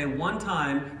to pay one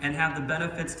time and have the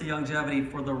benefits to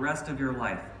Youngevity for the rest of your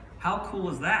life. How cool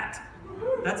is that?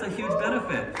 That's a huge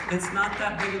benefit. It's not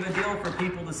that big of a deal for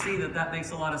people to see that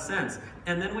makes a lot of sense.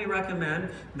 And then we recommend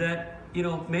that,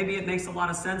 maybe it makes a lot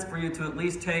of sense for you to at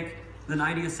least take the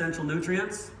 90 essential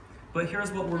nutrients, but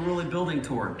here's what we're really building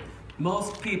toward.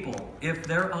 Most people, if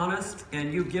they're honest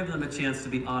and you give them a chance to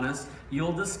be honest,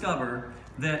 you'll discover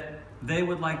that they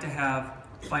would like to have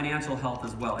financial health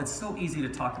as well. It's so easy to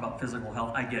talk about physical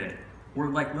health, I get it. We're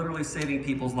like literally saving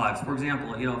people's lives. For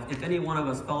example, if any one of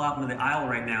us fell out into the aisle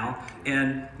right now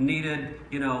and needed,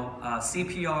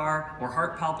 CPR or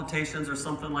heart palpitations or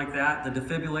something like that, the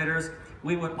defibrillators,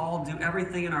 we would all do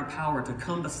everything in our power to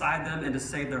come beside them and to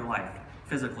save their life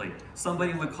physically.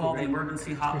 Somebody would call the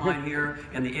emergency hotline here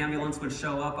and the ambulance would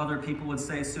show up. Other people would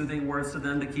say soothing words to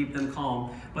them to keep them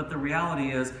calm. But the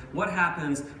reality is, what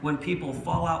happens when people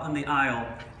fall out in the aisle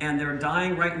and they're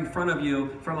dying right in front of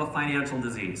you from a financial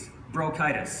disease?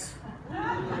 Bronchitis.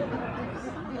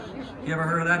 You ever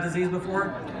heard of that disease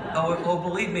before? Oh,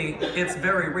 believe me, it's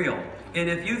very real. And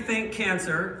if you think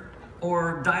cancer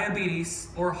or diabetes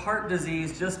or heart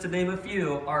disease, just to name a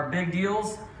few, are big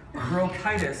deals,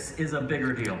 bronchitis is a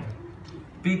bigger deal.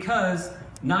 Because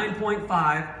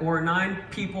 9.5 or 9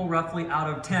 people roughly out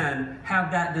of 10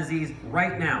 have that disease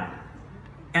right now.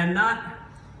 And not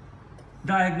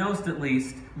diagnosed at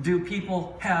least, do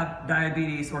people have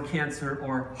diabetes or cancer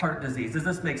or heart disease? Does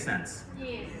this make sense?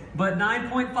 Yes. But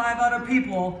 9.5 out of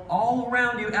people all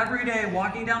around you every day,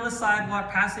 walking down the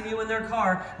sidewalk, passing you in their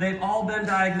car, they've all been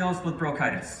diagnosed with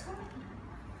bronchitis.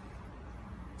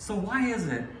 So why is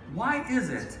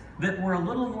it that we're a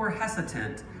little more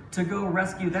hesitant to go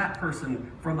rescue that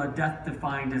person from a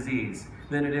death-defying disease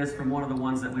than it is from one of the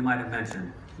ones that we might have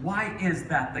mentioned? Why is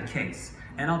that the case?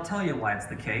 And I'll tell you why it's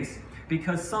the case.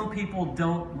 Because some people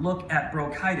don't look at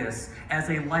bronchitis as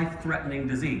a life-threatening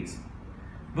disease.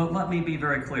 But let me be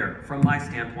very clear, from my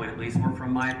standpoint at least, or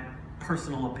from my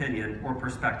personal opinion or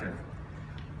perspective.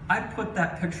 I put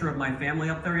that picture of my family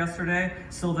up there yesterday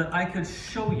so that I could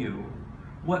show you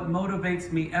what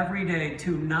motivates me every day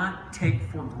to not take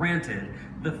for granted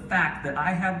the fact that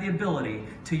I have the ability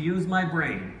to use my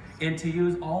brain and to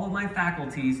use all of my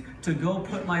faculties to go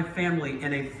put my family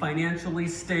in a financially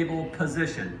stable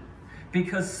position.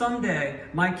 Because someday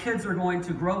my kids are going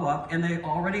to grow up, and they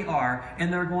already are,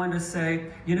 and they're going to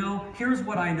say, here's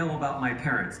what I know about my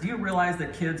parents. Do you realize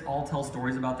that kids all tell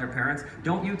stories about their parents?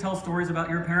 Don't you tell stories about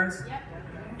your parents? Yep.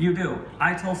 You do.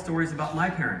 I tell stories about my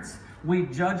parents. We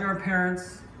judge our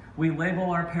parents, we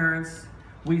label our parents,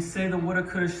 we say the woulda,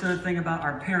 coulda, shoulda thing about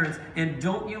our parents, and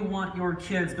don't you want your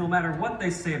kids, no matter what they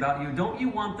say about you, don't you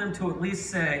want them to at least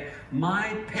say,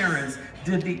 my parents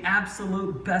did the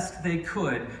absolute best they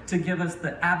could to give us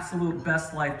the absolute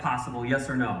best life possible,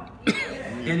 yes or no?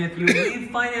 And if you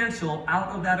leave financial out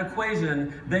of that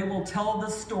equation, they will tell the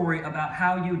story about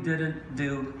how you didn't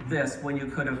do this when you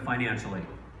could have financially.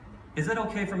 Is it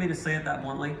okay for me to say it that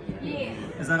bluntly? Yes.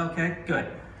 Is that okay? Good.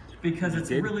 because it's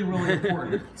really, really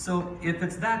important. So if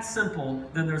it's that simple,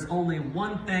 then there's only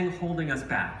one thing holding us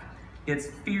back. It's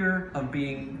fear of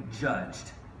being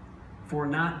judged for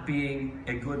not being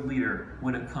a good leader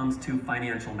when it comes to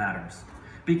financial matters.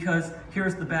 Because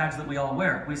here's the badge that we all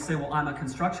wear. We say, well, I'm a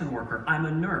construction worker, I'm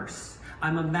a nurse,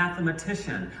 I'm a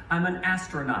mathematician, I'm an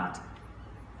astronaut.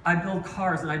 I build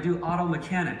cars and I do auto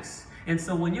mechanics. And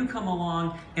so when you come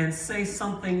along and say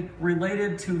something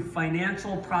related to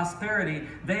financial prosperity,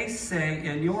 they say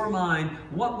in your mind,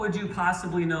 what would you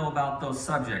possibly know about those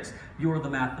subjects? You're the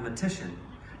mathematician.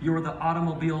 You're the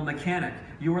automobile mechanic.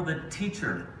 You're the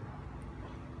teacher.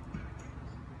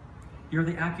 You're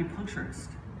the acupuncturist.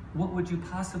 What would you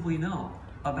possibly know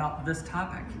about this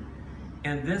topic?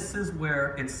 And this is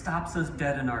where it stops us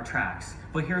dead in our tracks.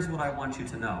 But here's what I want you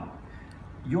to know.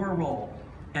 Your role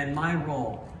and my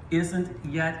role isn't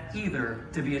yet either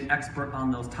to be an expert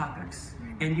on those topics.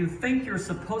 And you think you're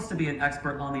supposed to be an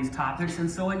expert on these topics, and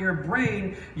so in your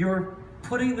brain, you're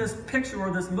putting this picture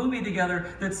or this movie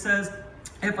together that says,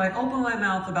 if I open my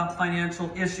mouth about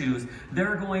financial issues,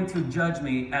 they're going to judge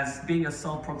me as being a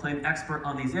self-proclaimed expert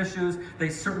on these issues. They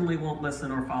certainly won't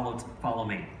listen or follow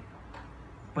me.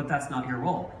 But that's not your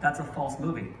role. That's a false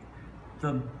movie.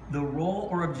 The role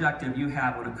or objective you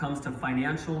have when it comes to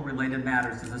financial related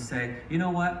matters is to say, you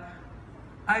know what?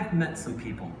 I've met some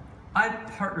people. I've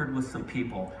partnered with some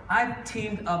people. I've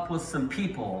teamed up with some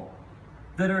people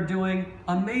that are doing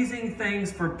amazing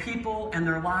things for people and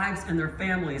their lives and their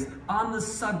families on the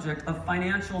subject of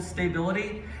financial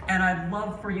stability, and I'd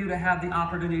love for you to have the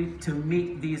opportunity to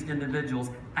meet these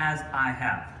individuals as I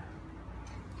have.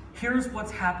 Here's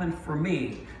what's happened for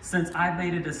me since I've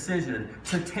made a decision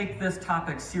to take this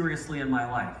topic seriously in my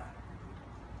life.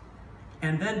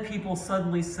 And then people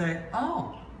suddenly say,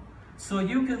 oh, so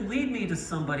you can lead me to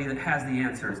somebody that has the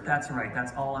answers. That's right,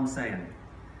 that's all I'm saying.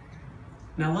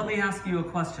 Now let me ask you a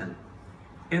question.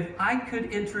 If I could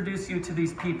introduce you to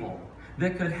these people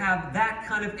that could have that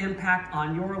kind of impact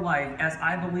on your life as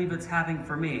I believe it's having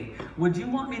for me, would you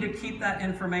want me to keep that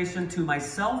information to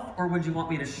myself, or would you want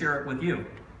me to share it with you?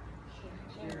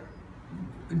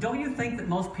 Don't you think that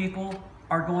most people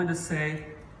are going to say,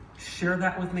 share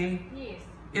that with me? Yes.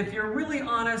 If you're really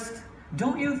honest,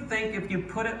 don't you think if you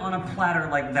put it on a platter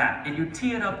like that and you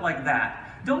tee it up like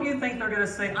that, don't you think they're going to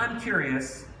say, I'm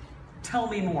curious, tell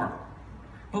me more?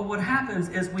 But what happens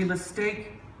is we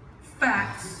mistake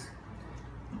facts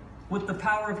with the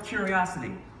power of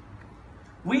curiosity.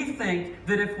 We think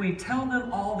that if we tell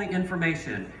them all the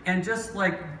information and just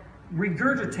like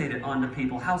regurgitate it onto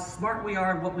people, how smart we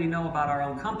are and what we know about our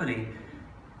own company,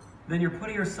 then you're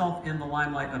putting yourself in the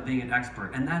limelight of being an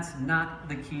expert. And that's not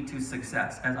the key to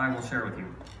success, as I will share with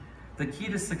you. The key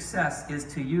to success is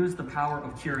to use the power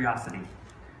of curiosity.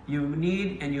 You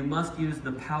need and you must use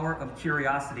the power of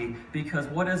curiosity, because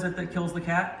what is it that kills the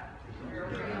cat?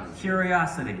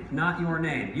 Curiosity, not your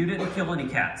name. You didn't kill any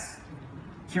cats.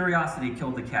 Curiosity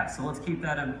killed the cat. So let's keep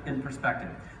that in perspective.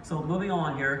 So moving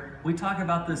on here, we talk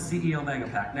about this CEO Mega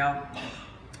Pack. Now,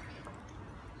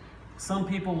 some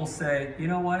people will say, you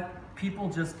know what? People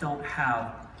just don't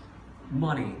have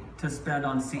money to spend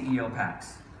on CEO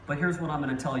packs. But here's what I'm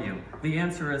going to tell you. The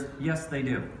answer is yes, they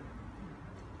do.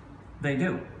 They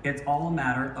do. It's all a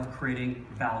matter of creating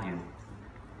value.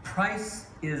 Price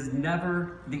is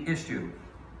never the issue.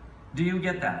 Do you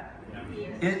get that? Yeah.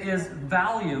 It is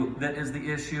value that is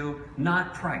the issue,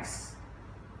 not price.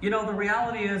 You know, the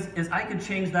reality is I could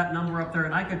change that number up there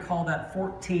and I could call that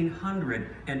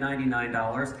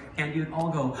 $1,499, and you'd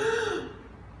all go,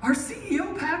 our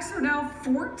CEO packs are now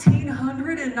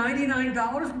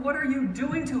 $1,499? What are you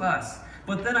doing to us?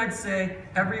 But then I'd say,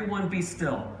 everyone be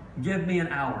still. Give me an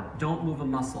hour. Don't move a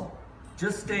muscle.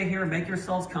 Just stay here, make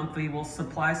yourselves comfy. We'll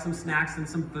supply some snacks and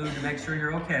some food to make sure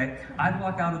you're okay. I'd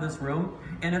walk out of this room,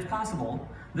 and if possible,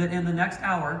 that in the next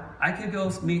hour, I could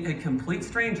go meet a complete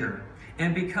stranger,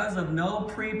 and because of no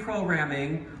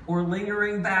pre-programming or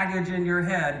lingering baggage in your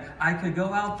head, I could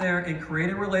go out there and create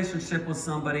a relationship with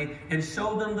somebody and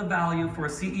show them the value for a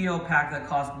CEO pack that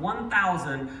costs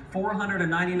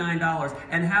 $1,499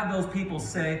 and have those people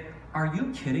say, are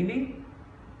you kidding me?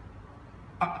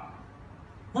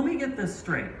 Let me get this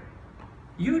straight.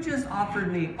 You just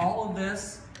offered me all of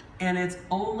this and it's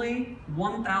only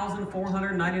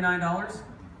 $1,499?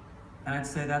 And I'd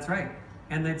say, that's right.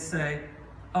 And they'd say,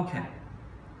 okay.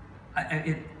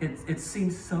 It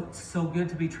seems so good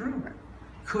to be true.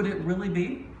 Could it really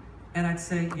be? And I'd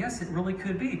say, yes, it really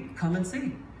could be. Come and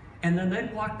see. And then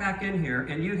they'd walk back in here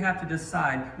and you'd have to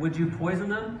decide, would you poison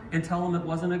them and tell them it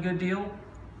wasn't a good deal?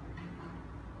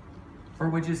 Or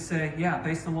would you say, yeah,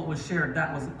 based on what was shared,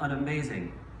 that was an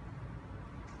amazing?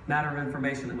 matter of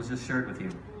information that was just shared with you.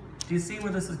 Do you see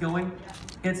where this is going?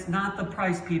 It's not the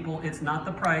price, people. It's not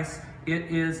the price.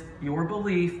 It is your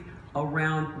belief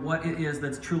around what it is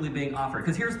that's truly being offered.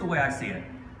 Because here's the way I see it.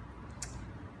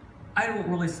 I don't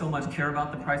really so much care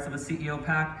about the price of a CEO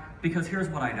pack, because here's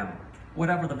what I know.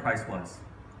 Whatever the price was,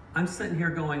 I'm sitting here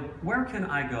going, where can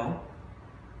I go?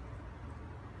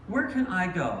 Where can I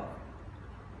go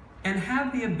and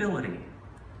have the ability,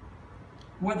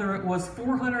 whether it was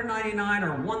 $499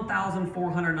 or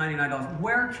 $1,499,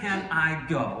 where can I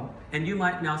go? And you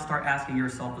might now start asking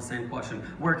yourself the same question.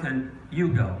 Where can you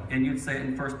go? And you'd say it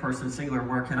in first person singular,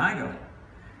 where can I go?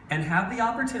 And have the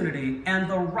opportunity and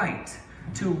the right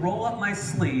to roll up my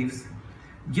sleeves,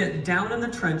 get down in the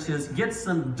trenches, get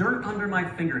some dirt under my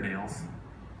fingernails,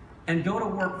 and go to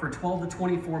work for 12 to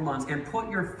 24 months and put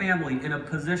your family in a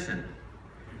position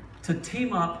to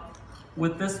team up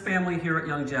with this family here at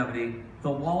Youngevity, the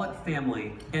Wallach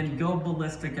family, and go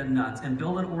ballistic and nuts and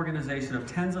build an organization of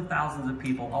tens of thousands of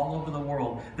people all over the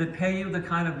world that pay you the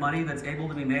kind of money that's able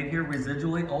to be made here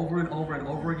residually over and over and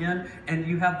over again, and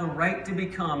you have the right to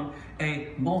become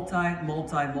a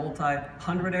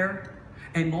multi-hundredaire,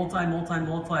 a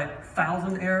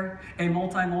multi-thousandaire, a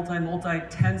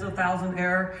multi-tens of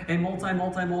thousandaire, a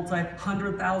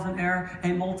multi-100,000aire,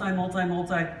 a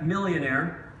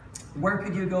multi-millionaire. Where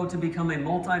could you go to become a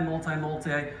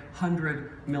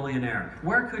multi-100-millionaire?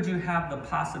 Where could you have the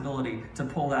possibility to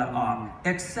pull that off,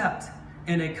 except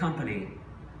in a company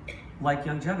like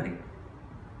Youngevity?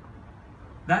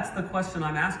 That's the question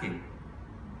I'm asking.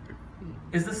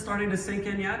 Is this starting to sink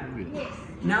in yet? Yes.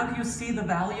 Now do you see the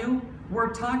value?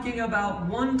 We're talking about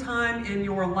one time in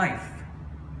your life,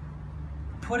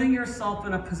 putting yourself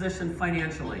in a position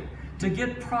financially to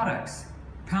get products,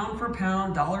 pound for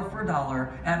pound, dollar for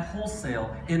dollar, at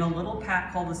wholesale in a little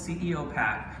pack called a CEO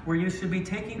pack, where you should be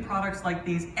taking products like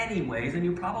these anyways, and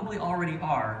you probably already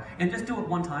are, and just do it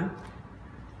one time.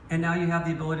 And now you have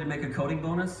the ability to make a coding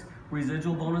bonus,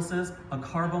 residual bonuses, a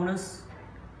car bonus,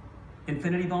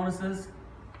 infinity bonuses.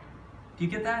 Do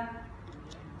you get that?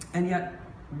 And yet,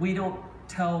 we don't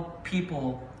tell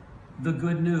people the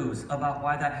good news about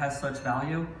why that has such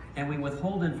value, and we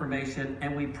withhold information,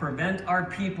 and we prevent our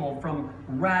people from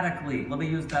radically, let me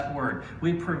use that word,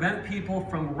 we prevent people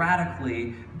from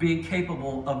radically being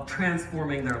capable of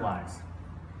transforming their lives.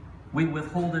 We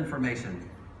withhold information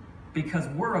because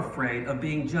we're afraid of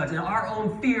being judged, and our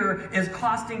own fear is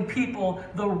costing people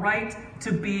the right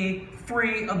to be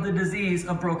free of the disease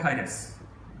of bronchitis.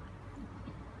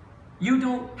 You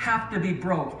don't have to be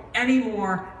broke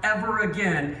anymore ever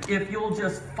again if you'll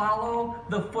just follow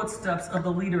the footsteps of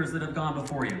the leaders that have gone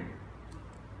before you.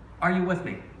 Are you with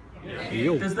me?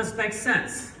 Yeah. Does this make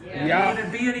sense? Yeah. Could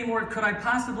it be any more, could I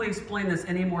possibly explain this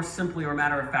any more simply or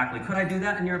matter-of-factly? Could I do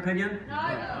that in your opinion?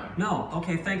 No.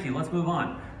 Okay, thank you. Let's move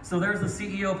on. So there's the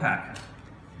CEO pack.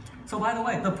 So by the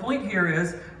way, the point here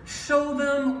is, show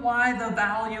them why the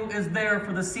value is there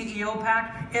for the CEO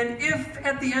pack, and if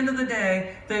at the end of the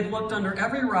day, they've looked under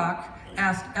every rock,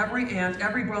 asked every aunt,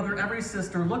 every brother, every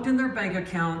sister, looked in their bank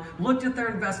account, looked at their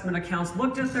investment accounts,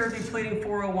 looked at their depleting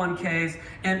 401ks,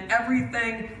 and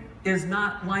everything is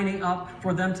not lining up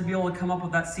for them to be able to come up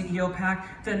with that CEO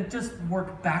pack, then just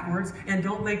work backwards and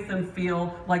don't make them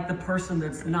feel like the person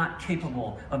that's not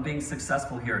capable of being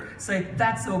successful here. Say,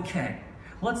 that's okay.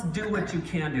 Let's do what you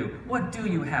can do. What do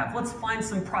you have? Let's find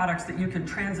some products that you can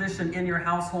transition in your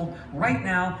household right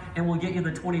now, and we'll get you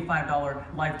the $25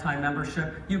 lifetime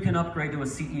membership. You can upgrade to a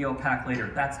CEO pack later.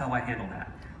 That's how I handle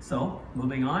that. So,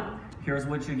 moving on, here's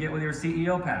what you get with your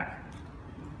CEO pack.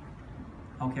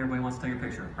 Okay, everybody wants to take a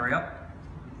picture. Hurry up.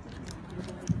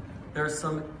 There's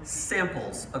some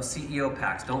samples of CEO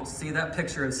packs. Don't see that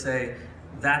picture and say,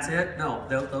 that's it. No,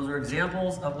 those are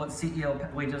examples of what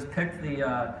CEO, we just picked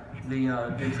the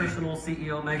nutritional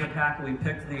CEO mega pack, and we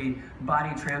picked the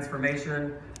body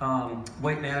transformation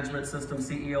weight management system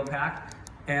CEO pack.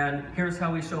 And here's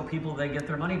how we show people they get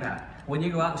their money back. When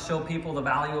you go out and show people the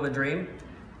value of a dream,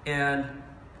 and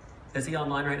is he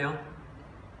online right now?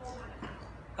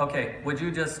 Okay, would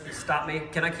you just stop me?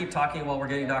 Can I keep talking while we're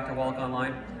getting Dr. Wallach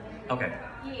online? Okay.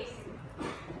 Yes.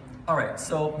 All right,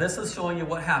 so this is showing you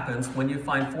what happens when you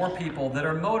find 4 people that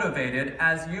are motivated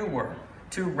as you were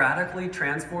to radically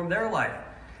transform their life.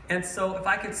 And so if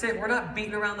I could say it, we're not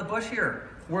beating around the bush here.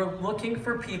 We're looking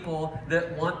for people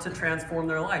that want to transform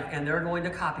their life, and they're going to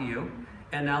copy you.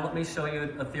 And now let me show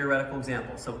you a theoretical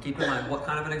example. So keep in mind, what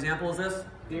kind of an example is this?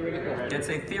 It's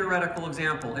a theoretical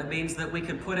example. It means that we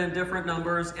could put in different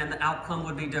numbers and the outcome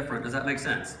would be different. Does that make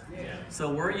sense? Yeah.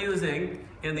 So we're using,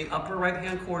 in the upper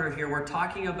right-hand corner here, we're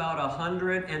talking about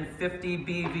 150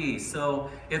 BV. So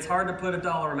it's hard to put a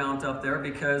dollar amount up there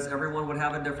because everyone would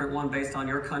have a different one based on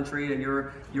your country and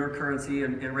your currency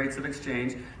and rates of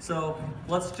exchange. So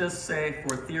let's just say,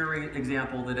 for theory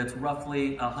example, that it's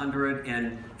roughly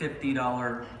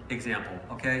 $150 example,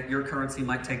 okay? Your currency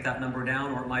might take that number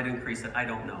down or it might increase it, I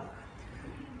don't know.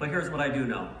 But here's what I do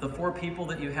know. The 4 people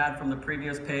that you had from the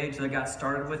previous page that got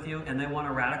started with you and they want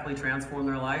to radically transform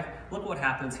their life, look what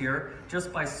happens here.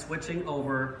 Just by switching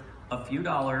over a few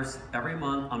dollars every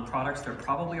month on products they're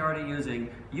probably already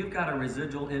using, you've got a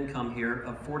residual income here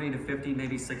of 40 to 50,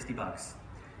 maybe 60 bucks.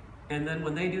 And then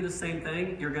when they do the same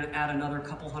thing, you're going to add another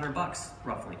couple $100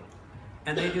 roughly.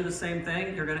 And they do the same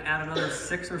thing, you're going to add another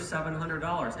 $600 or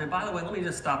 $700. And by the way, let me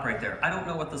just stop right there. I don't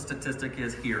know what the statistic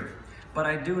is here, but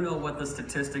I do know what the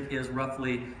statistic is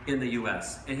roughly in the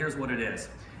US. And here's what it is.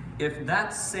 If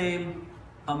that same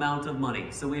amount of money,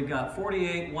 so we've got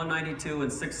 48, 192,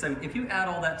 and 670, if you add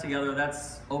all that together,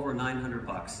 that's over 900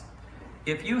 bucks.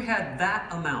 If you had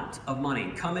that amount of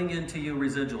money coming into you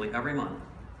residually every month,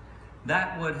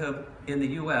 that would have, in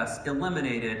the US,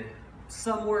 eliminated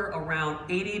somewhere around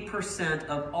 80%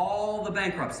 of all the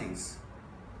bankruptcies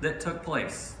that took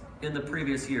place in the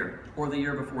previous year or the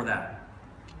year before that.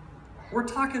 We're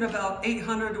talking about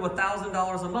 $800 to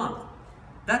 $1,000 a month.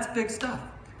 That's big stuff.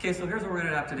 Okay, so here's what we're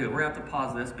gonna have to do. We're gonna have to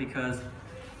pause this because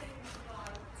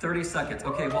 30 seconds.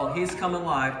 Okay, well, he's coming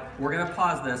live. We're gonna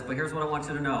pause this, but here's what I want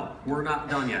you to know. We're not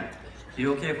done yet.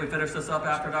 You okay if we finish this up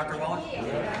after Dr. Wallach?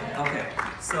 Yeah. Okay,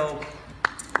 so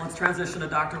let's transition to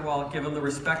Dr. Wallach, give him the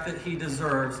respect that he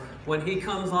deserves. When he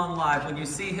comes on live, when you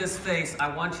see his face, I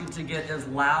want you to get as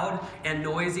loud and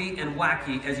noisy and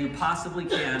wacky as you possibly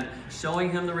can,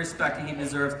 showing him the respect that he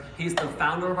deserves. He's the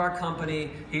founder of our company.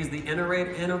 He's the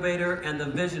innovator and the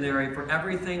visionary for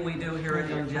everything we do here at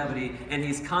Youngevity, and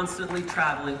he's constantly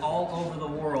traveling all over the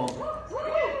world.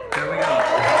 Here we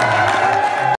go.